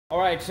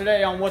Alright,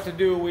 today on What to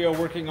Do, we are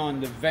working on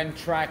the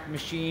Ventrac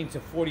machine. It's a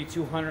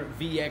 4200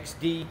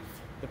 VXD.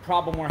 The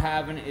problem we're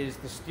having is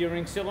the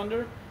steering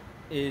cylinder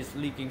is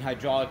leaking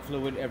hydraulic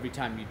fluid every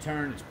time you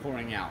turn. It's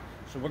pouring out.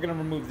 So we're going to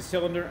remove the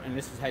cylinder, and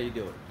this is how you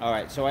do it.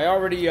 Alright, so I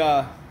already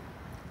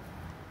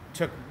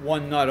took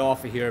one nut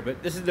off of here,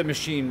 but this is the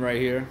machine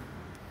right here.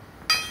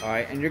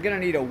 Alright, and you're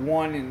going to need a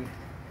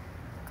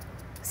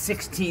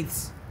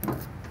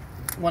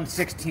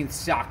 1/16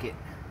 socket.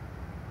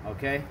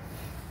 Okay?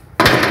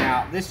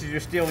 Now, this is your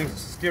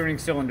steering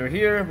cylinder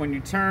here. When you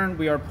turn,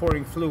 we are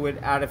pouring fluid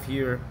out of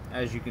here,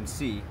 as you can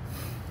see.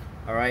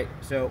 All right,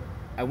 so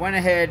I went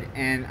ahead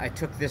and I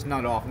took this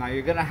nut off. Now,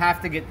 you're gonna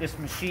have to get this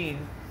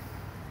machine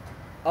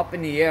up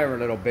in the air a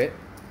little bit.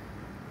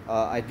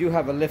 I do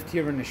have a lift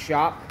here in the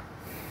shop,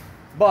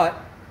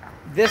 but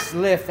this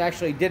lift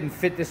actually didn't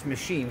fit this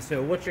machine.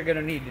 So what you're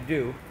gonna need to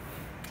do,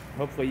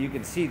 hopefully you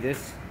can see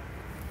this,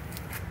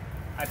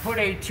 I put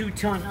a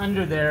 2-ton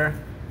under there,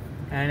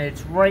 and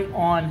it's right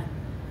on.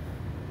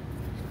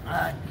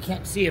 You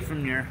can't see it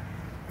from there,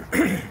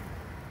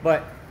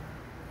 but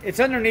it's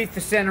underneath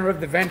the center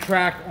of the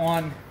Ventrac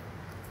on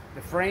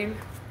the frame.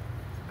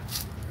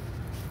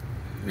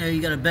 There,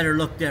 you got a better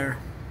look there.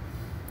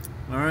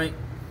 All right.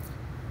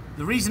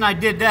 The reason I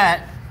did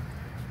that,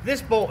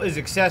 this bolt is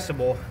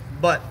accessible,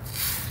 but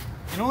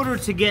in order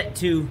to get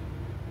to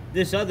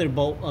this other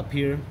bolt up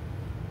here,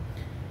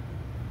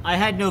 I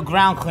had no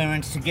ground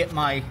clearance to get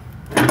my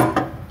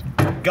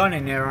gun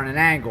in there on an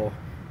angle.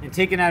 And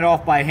taking that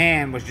off by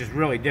hand was just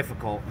really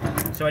difficult.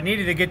 So I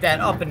needed to get that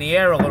up in the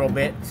air a little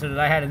bit so that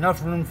I had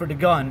enough room for the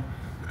gun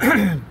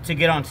to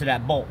get onto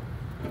that bolt.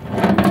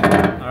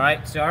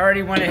 Alright, so I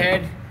already went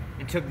ahead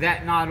and took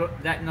that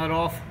nut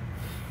off.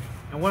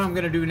 And what I'm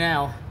going to do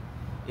now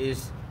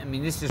is, I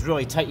mean, this is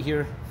really tight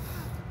here.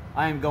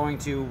 I am going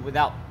to,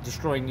 without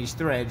destroying these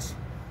threads,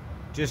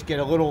 just get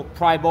a little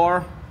pry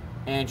bar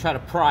and try to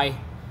pry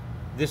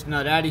this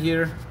nut out of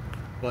here.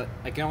 But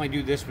I can only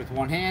do this with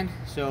one hand,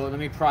 so let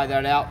me pry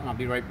that out and I'll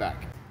be right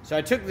back. So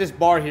I took this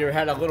bar here,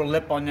 had a little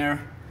lip on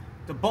there.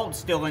 The bolt's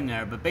still in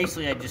there, but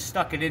basically I just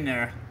stuck it in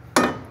there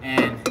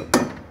and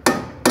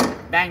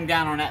banged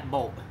down on that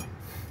bolt.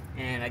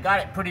 And I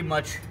got it pretty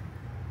much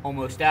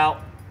almost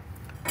out.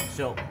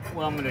 So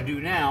what I'm gonna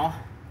do now,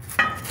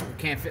 I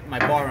can't fit my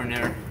bar in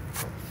there,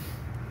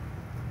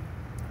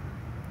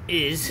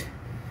 is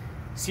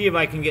see if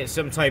I can get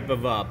some type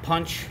of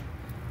punch,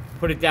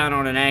 put it down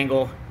on an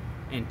angle,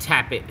 and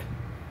tap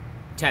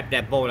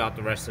that bolt out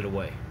the rest of the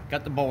way.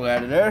 Got the bolt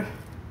out of there.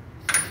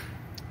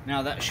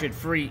 Now that should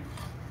free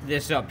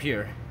this up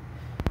here.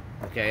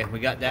 Okay, we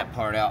got that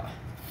part out.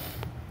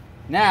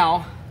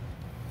 Now,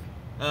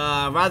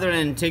 rather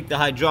than take the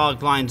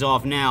hydraulic lines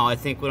off now, I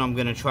think what I'm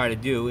gonna try to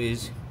do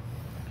is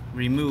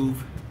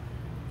remove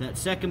that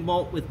second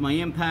bolt with my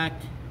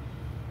impact,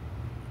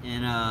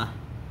 and I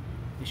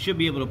should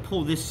be able to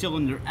pull this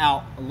cylinder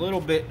out a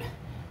little bit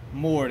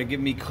more to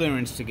give me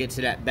clearance to get to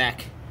that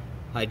back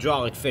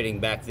hydraulic fitting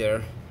back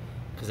there,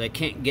 because I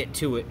can't get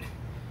to it.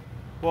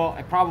 Well,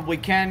 I probably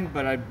can,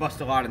 but I'd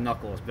bust a lot of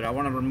knuckles. But I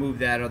want to remove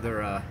that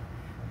other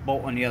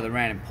bolt on the other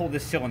end and pull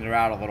this cylinder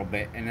out a little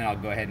bit, and then I'll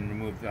go ahead and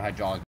remove the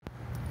hydraulic.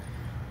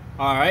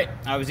 Alright,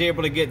 I was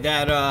able to get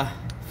that,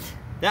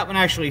 that one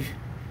actually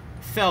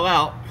fell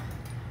out.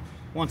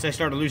 Once I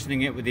started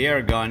loosening it with the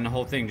air gun, the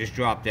whole thing just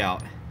dropped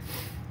out.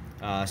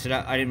 So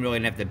that, I didn't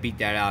really have to beat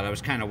that out. I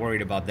was kind of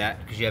worried about that,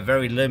 because you have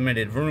very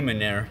limited room in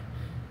there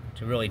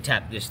to really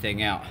tap this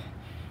thing out.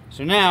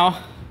 So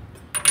now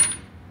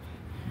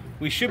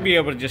we should be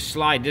able to just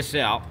slide this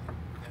out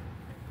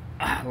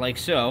like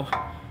so,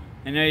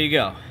 and there you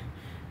go.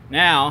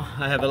 Now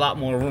I have a lot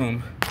more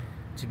room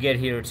to get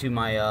here to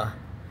my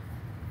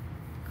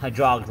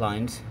hydraulic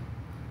lines.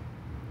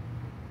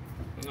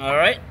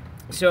 Alright,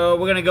 so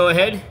we're gonna go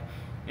ahead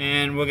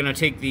and we're gonna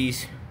take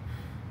these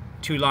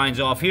two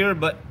lines off here,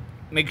 but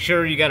make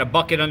sure you got a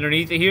bucket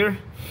underneath it here,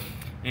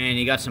 and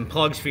you got some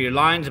plugs for your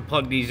lines to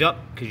plug these up,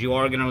 because you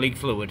are going to leak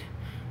fluid.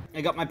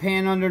 I got my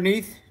pan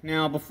underneath.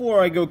 Now,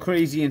 before I go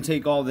crazy and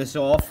take all this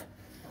off,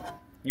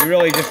 you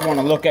really just want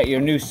to look at your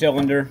new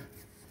cylinder.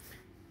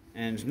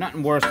 And there's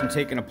nothing worse than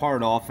taking a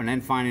part off and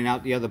then finding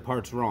out the other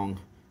part's wrong.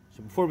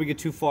 So before we get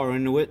too far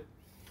into it,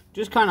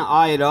 just kind of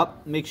eye it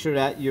up. Make sure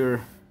that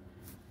your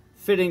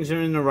fittings are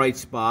in the right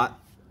spot.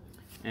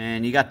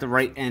 And you got the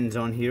right ends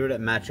on here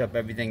that match up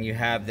everything you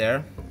have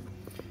there.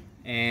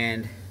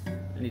 And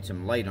I need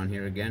some light on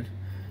here again.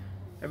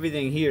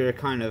 Everything here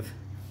kind of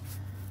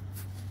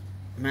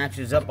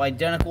matches up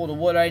identical to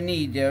what I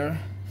need there.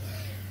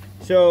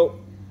 So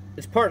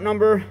this part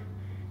number,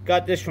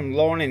 got this from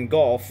Lawn &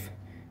 Golf.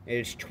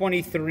 It's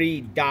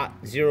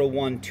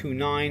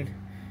 23.0129,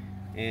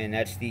 and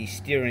that's the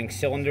steering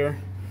cylinder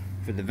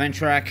for the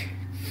Ventrac.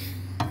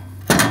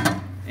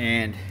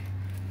 And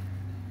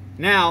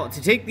now to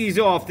take these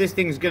off, this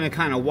thing's gonna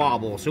kind of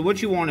wobble. So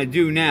what you want to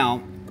do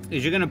now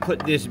is you're gonna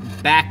put this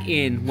back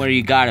in where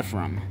you got it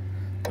from.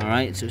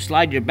 Alright, so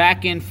slide your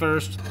back in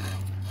first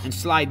and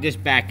slide this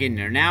back in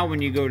there. Now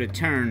when you go to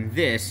turn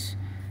this,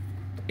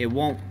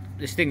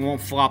 this thing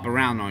won't flop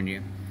around on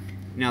you.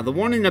 Now the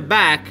one in the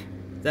back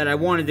that I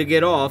wanted to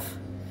get off,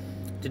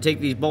 to take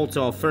these bolts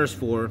off first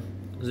for,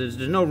 because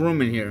there's no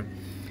room in here.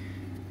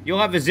 You'll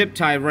have a zip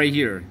tie right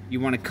here. You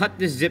want to cut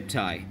this zip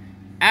tie.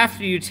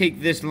 After you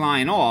take this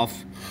line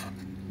off,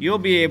 you'll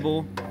be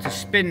able to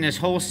spin this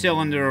whole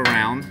cylinder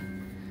around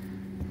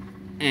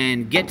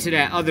and get to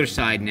that other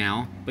side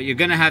now, but you're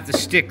gonna have to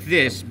stick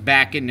this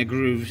back in the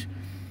grooves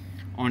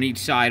on each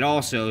side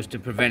also to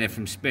prevent it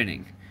from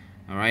spinning.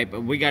 All right,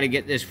 but we got to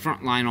get this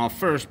front line off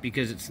first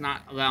because it's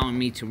not allowing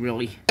me to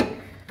really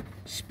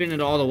spin it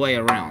all the way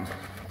around.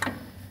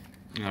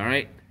 All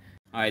right,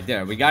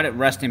 there, we got it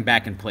resting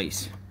back in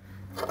place.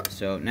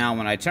 So now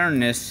when I turn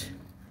this,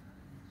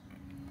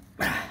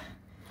 all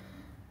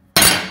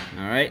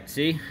right,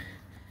 see,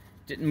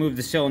 didn't move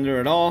the cylinder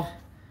at all.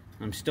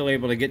 I'm still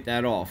able to get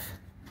that off.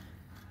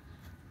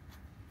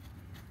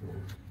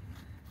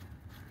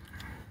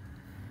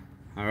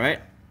 All right,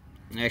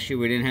 actually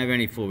we didn't have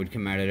any fluid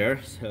come out of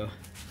there, so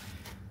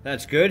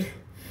that's good.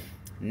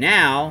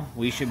 Now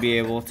we should be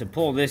able to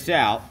pull this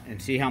out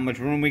and see how much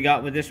room we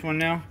got with this one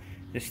now.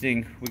 This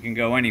thing we can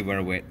go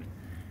anywhere with.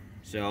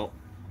 So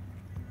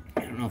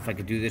I don't know if I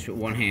could do this with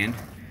one hand.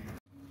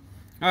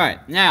 All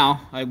right,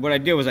 now what I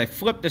did was I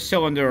flipped the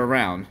cylinder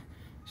around.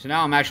 So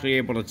now I'm actually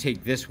able to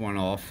take this one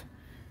off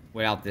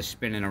without this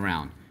spinning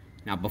around.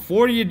 Now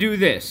before you do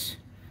this,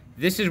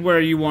 this is where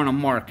you want to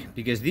mark,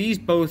 because these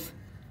both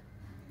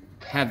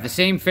have the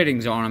same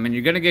fittings on them and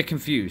you're going to get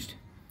confused.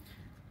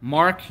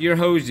 Mark your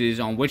hoses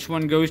on which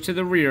one goes to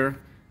the rear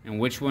and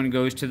which one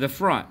goes to the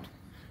front.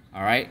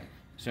 All right,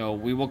 so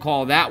we will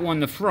call that one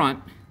the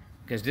front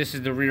because this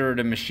is the rear of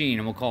the machine,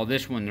 and we'll call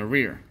this one the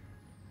rear.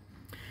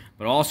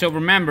 But also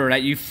remember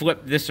that you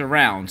flip this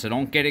around, so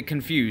don't get it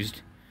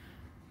confused.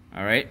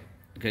 All right,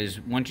 because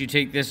once you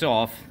take this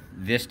off,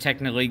 this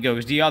technically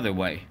goes the other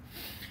way.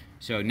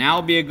 So now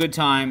will be a good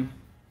time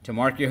to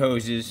mark your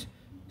hoses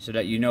so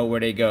that you know where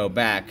they go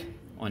back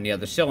on the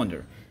other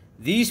cylinder.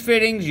 These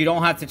fittings you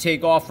don't have to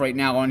take off right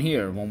now on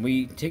here. When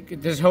we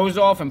take this hose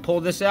off and pull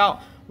this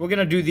out, we're going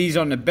to do these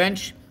on the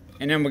bench,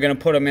 and then we're going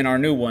to put them in our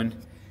new one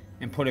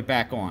and put it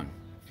back on.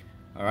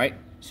 All right,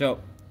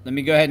 so let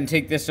me go ahead and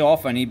take this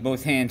off. I need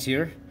both hands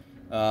here,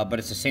 but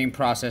it's the same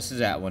process as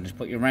that one. Just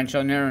put your wrench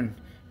on there and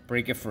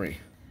break it free.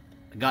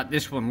 I got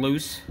this one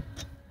loose.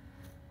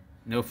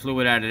 No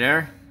fluid out of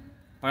there.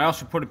 But I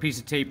also put a piece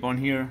of tape on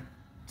here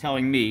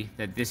telling me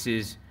that this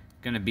is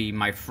going to be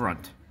my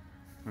front.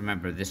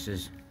 Remember, this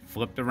is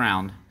flipped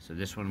around, so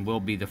this one will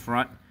be the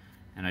front.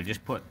 And I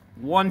just put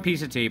one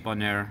piece of tape on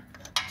there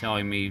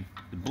telling me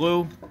the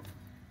blue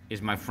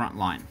is my front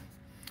line.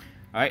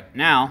 All right,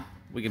 now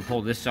we can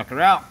pull this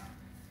sucker out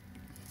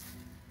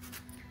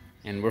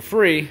and we're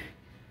free,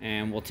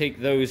 and we'll take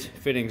those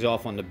fittings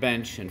off on the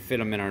bench and fit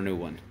them in our new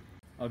one.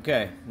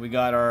 Okay, we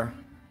got our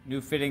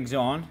new fittings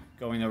on,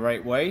 going the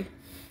right way.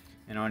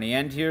 And on the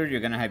end here, you're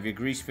going to have your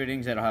grease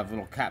fittings that'll have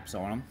little caps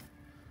on them.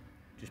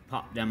 Just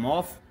pop them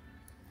off.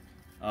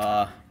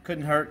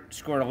 Couldn't hurt,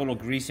 squirt a little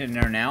grease in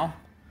there now.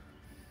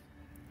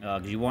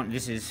 Because you want,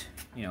 this is,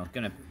 you know,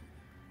 going to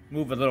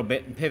move a little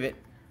bit and pivot.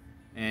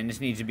 And this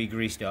needs to be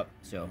greased up.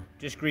 So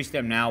just grease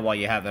them now while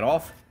you have it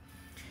off.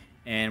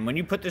 And when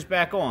you put this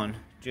back on,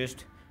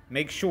 just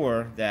make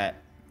sure that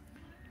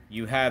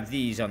you have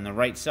these on the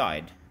right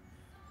side.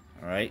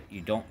 All right,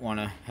 you don't want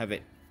to have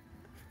it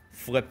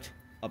flipped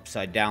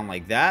upside down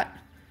like that,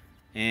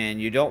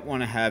 and you don't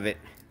want to have it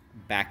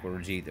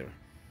backwards either.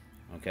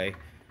 Okay,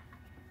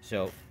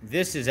 so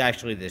this is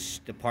actually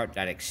the part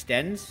that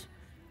extends.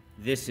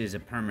 This is a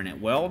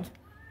permanent weld.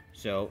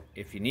 So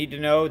if you need to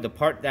know, the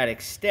part that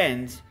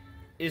extends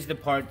is the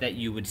part that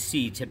you would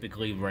see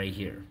typically right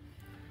here.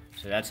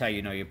 So that's how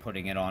you know you're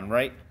putting it on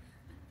right.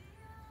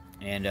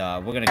 And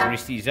we're going to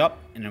grease these up,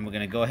 and then we're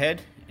going to go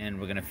ahead and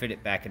we're going to fit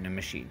it back in the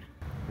machine.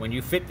 When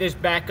you fit this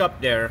back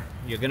up there,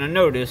 you're going to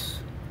notice,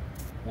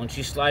 once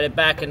you slide it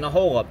back in the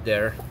hole up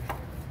there,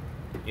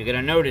 you're going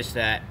to notice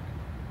that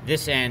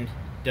this end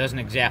doesn't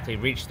exactly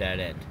reach that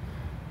end.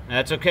 Now,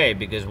 that's okay,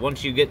 because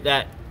once you get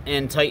that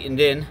end tightened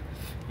in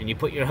and you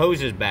put your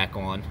hoses back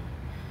on,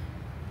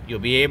 you'll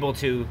be able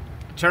to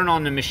turn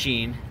on the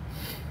machine,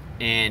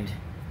 and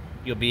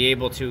you'll be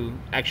able to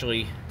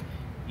actually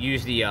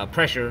use the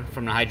pressure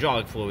from the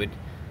hydraulic fluid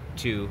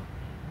to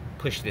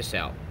push this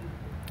out.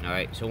 All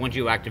right, so once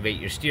you activate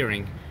your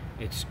steering,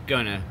 it's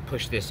gonna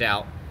push this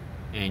out,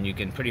 and you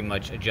can pretty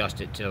much adjust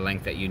it to the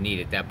length that you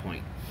need at that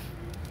point.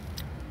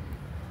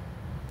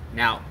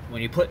 Now,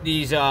 when you put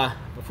these,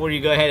 before you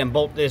go ahead and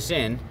bolt this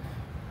in,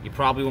 you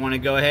probably want to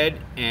go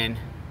ahead and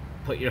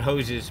put your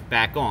hoses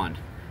back on.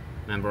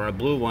 Remember, our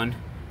blue one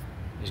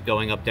is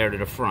going up there to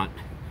the front,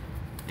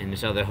 and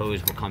this other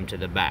hose will come to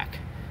the back.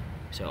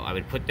 So I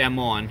would put them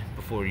on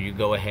before you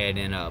go ahead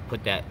and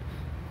put that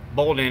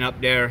bolt in up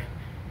there,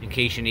 in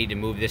case you need to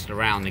move this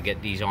around to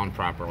get these on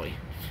properly.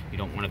 You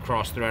don't want to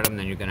cross thread them,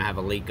 then you're going to have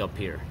a leak up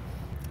here.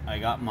 I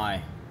got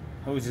my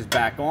hoses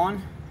back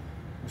on.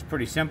 It's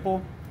pretty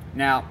simple.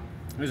 Now,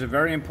 there's a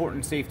very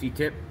important safety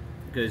tip,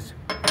 because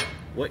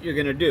what you're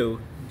going to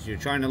do is you're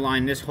trying to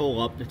line this hole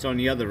up that's on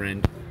the other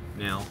end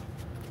now,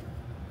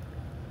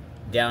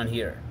 down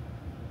here.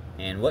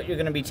 And what you're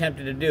going to be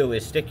tempted to do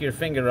is stick your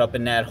finger up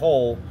in that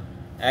hole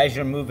as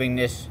you're moving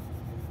this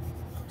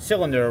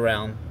cylinder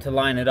around to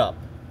line it up.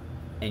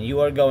 And you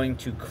are going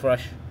to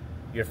crush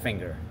your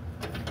finger.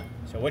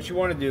 So what you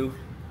want to do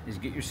is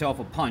get yourself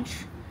a punch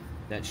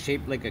that's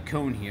shaped like a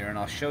cone here, and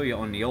I'll show you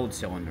on the old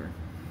cylinder.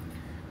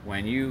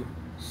 When you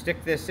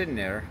stick this in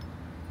there,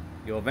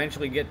 you'll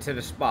eventually get to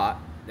the spot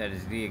that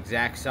is the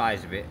exact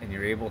size of it, and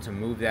you're able to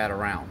move that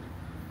around.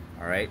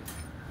 Alright,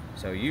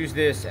 so use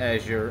this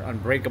as your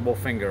unbreakable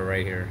finger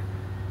right here.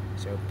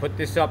 So put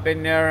this up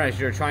in there as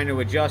you're trying to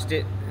adjust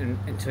it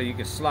until you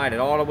can slide it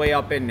all the way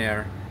up in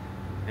there,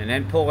 and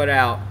then pull it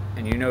out,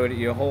 and you know that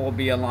your hole will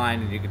be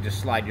aligned and you can just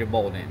slide your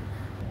bolt in.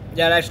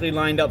 That actually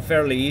lined up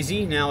fairly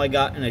easy. Now I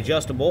got an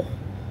adjustable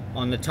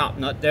on the top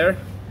nut there,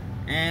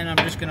 and I'm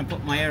just going to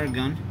put my air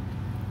gun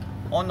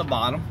on the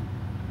bottom,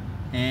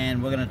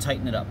 and we're going to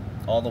tighten it up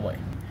all the way.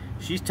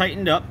 She's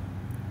tightened up,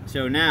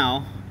 so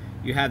now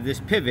you have this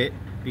pivot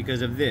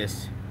because of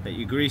this that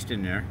you greased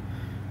in there,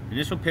 and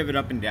this will pivot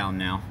up and down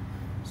now.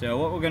 So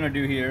what we're going to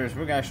do here is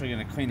we're actually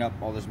going to clean up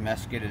all this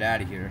mess, get it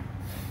out of here,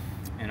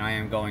 and I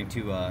am going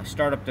to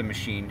start up the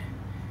machine.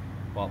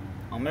 Well,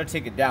 I'm going to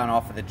take it down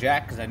off of the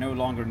jack because I no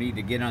longer need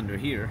to get under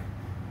here.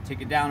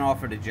 Take it down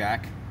off of the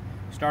jack,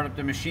 start up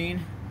the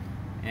machine,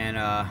 and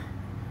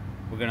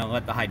we're going to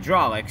let the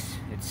hydraulics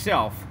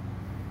itself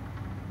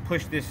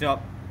push this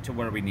up to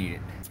where we need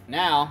it.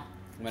 Now,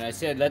 when I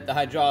said let the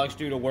hydraulics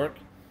do the work,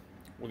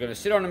 we're going to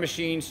sit on the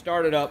machine,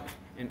 start it up,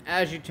 and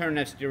as you turn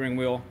that steering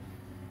wheel,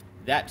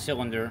 that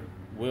cylinder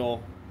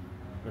will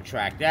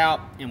retract out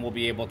and we'll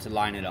be able to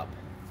line it up.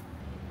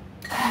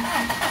 So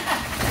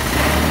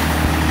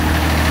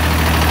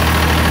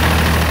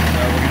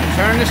we're going to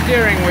turn the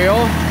steering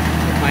wheel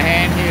with my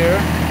hand here.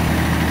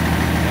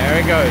 There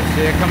it goes.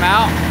 See it come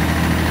out?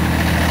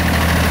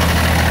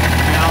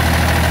 Now,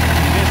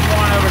 you just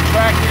want to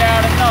retract it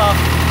out enough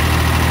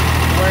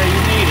where you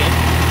need it.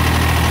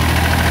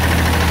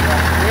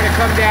 We're going to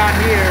come down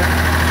here,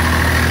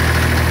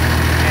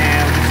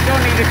 and we still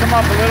need to come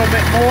up a little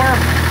bit more.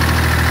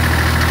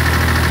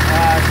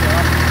 So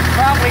I'm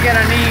probably going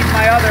to need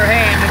my other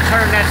hand to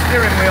turn that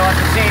steering wheel at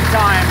the same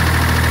time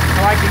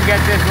so I can get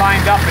this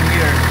lined up in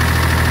here.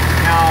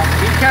 Now,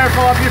 be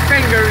careful of your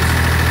fingers.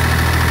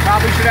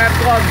 Probably should have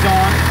gloves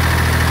on,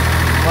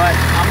 but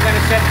I'm going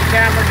to set the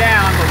camera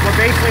down. But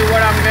basically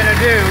what I'm going to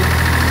do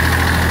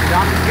is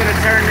I'm just going to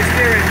turn the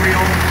steering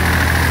wheel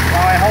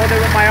while I hold it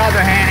with my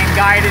other hand and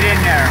guide it in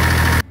there.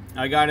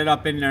 I got it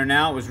up in there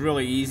now. It was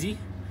really easy.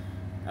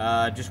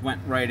 Just went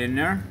right in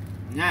there.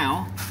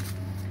 Now,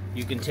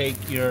 you can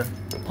take your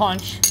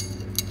punch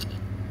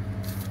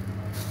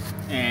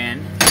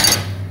and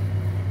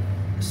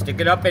stick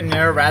it up in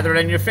there rather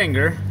than your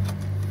finger,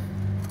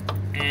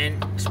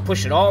 and just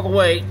push it all the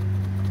way.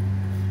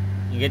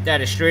 You get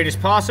that as straight as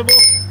possible.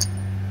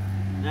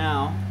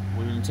 Now,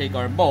 we're going to take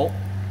our bolt,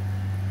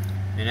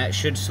 and that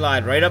should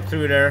slide right up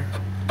through there.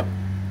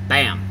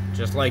 Bam!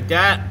 Just like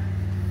that.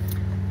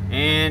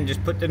 And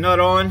just put the nut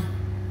on.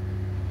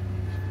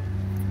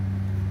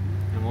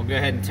 And we'll go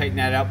ahead and tighten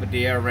that up with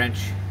the air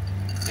wrench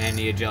and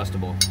the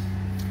adjustable.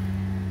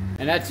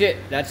 And that's it.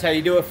 That's how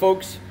you do it,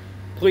 folks.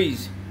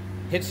 Please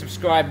hit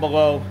subscribe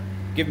below.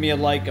 Give me a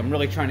like. I'm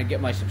really trying to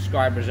get my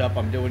subscribers up.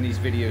 I'm doing these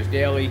videos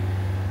daily.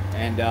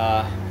 And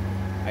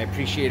I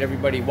appreciate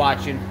everybody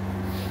watching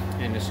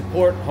and the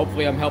support.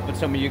 Hopefully I'm helping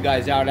some of you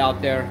guys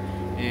out there.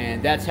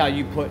 And that's how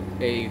you put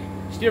a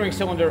steering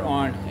cylinder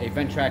on a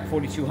Ventrac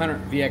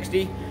 4200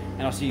 VXD.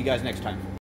 And I'll see you guys next time.